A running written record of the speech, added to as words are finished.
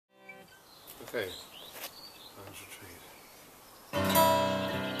Okay, arms retreat.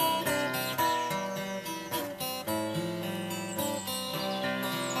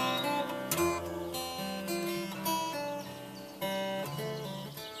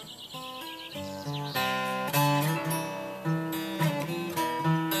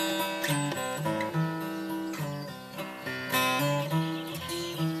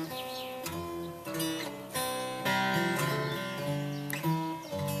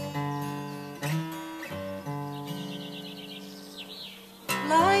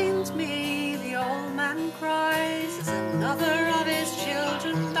 Blind me, the old man cries, as another of his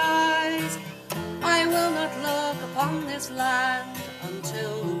children dies. I will not look upon this land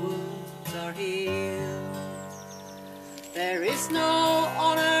until the wounds are healed. There is no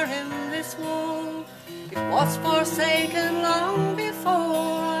honour in this war, it was forsaken long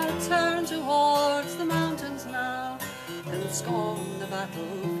before. I'll turn towards the mountains now and scorn the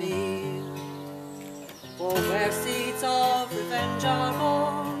battlefield. For where seeds of revenge are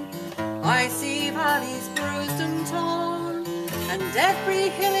born, I see valleys bruised and torn, and every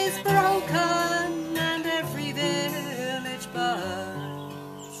hill is broken, and every village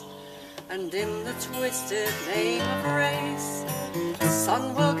burns. And in the twisted name of race, a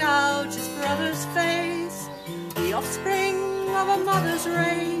son will gouge his brother's face. The offspring of a mother's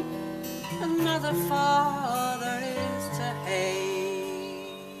rape, another father is to hate.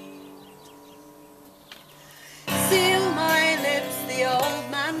 Seal my lips, the old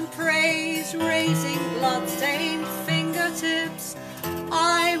man prays, raising blood-stained fingertips.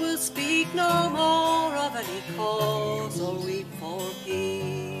 I will speak no more of any cause or weep for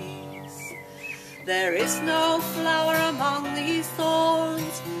peace. There is no flower among these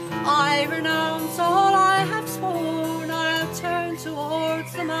thorns. I renounce all I have sworn. I'll turn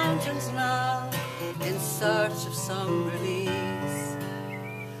towards the mountains now in search of some release.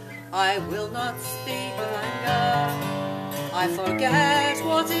 I will not speak of anger, I forget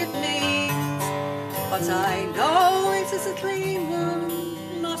what it means, but I know it is a clean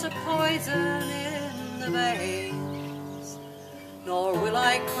wound, not a poison in the veins. Nor will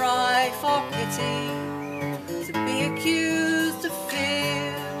I cry for pity, to be accused of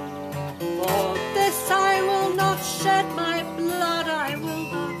fear. For this I will not shed my blood, I will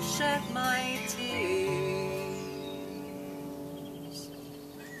not shed my tears.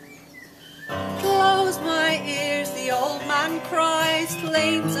 Close my ears, the old man cries,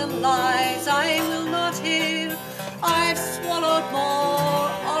 claims and lies I will not hear. I've swallowed more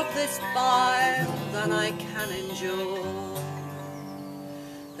of this bile than I can endure.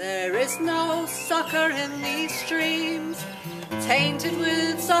 There is no succor in these streams, tainted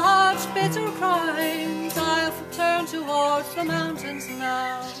with such bitter crimes. I'll turn towards the mountains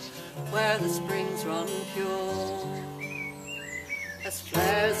now, where the springs run pure. As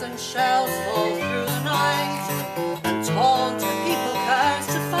flares and shells fall through the night, and taunt the people curse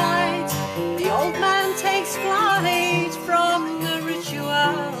to fight, the old man takes flight from the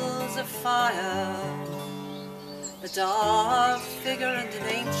rituals of fire. A dark figure and an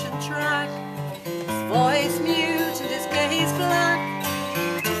ancient track, his voice mute and his gaze black.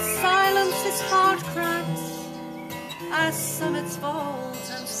 In silence his heart cracks, as summits folds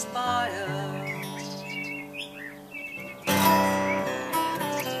and spires.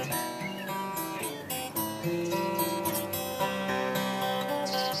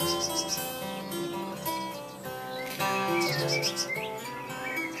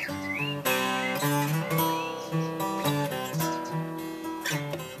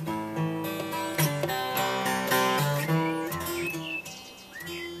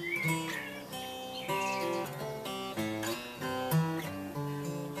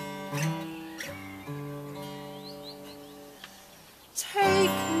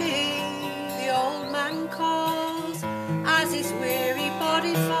 Take me, the old man calls, as his weary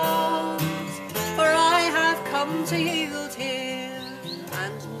body falls. For I have come to yield here,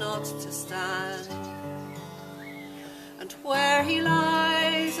 and not to stand. And where he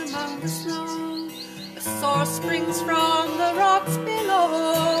lies among the snow, a source springs from the rocks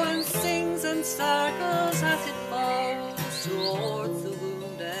below, and sings and circles as it falls towards the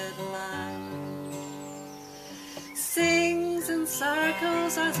wounded land. Sings and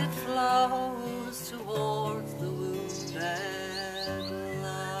circles as it flows towards the wounded land.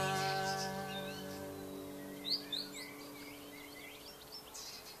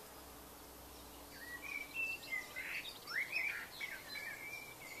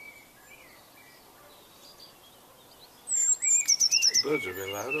 The birds are a bit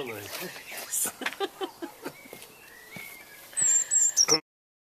loud, aren't they? Yes.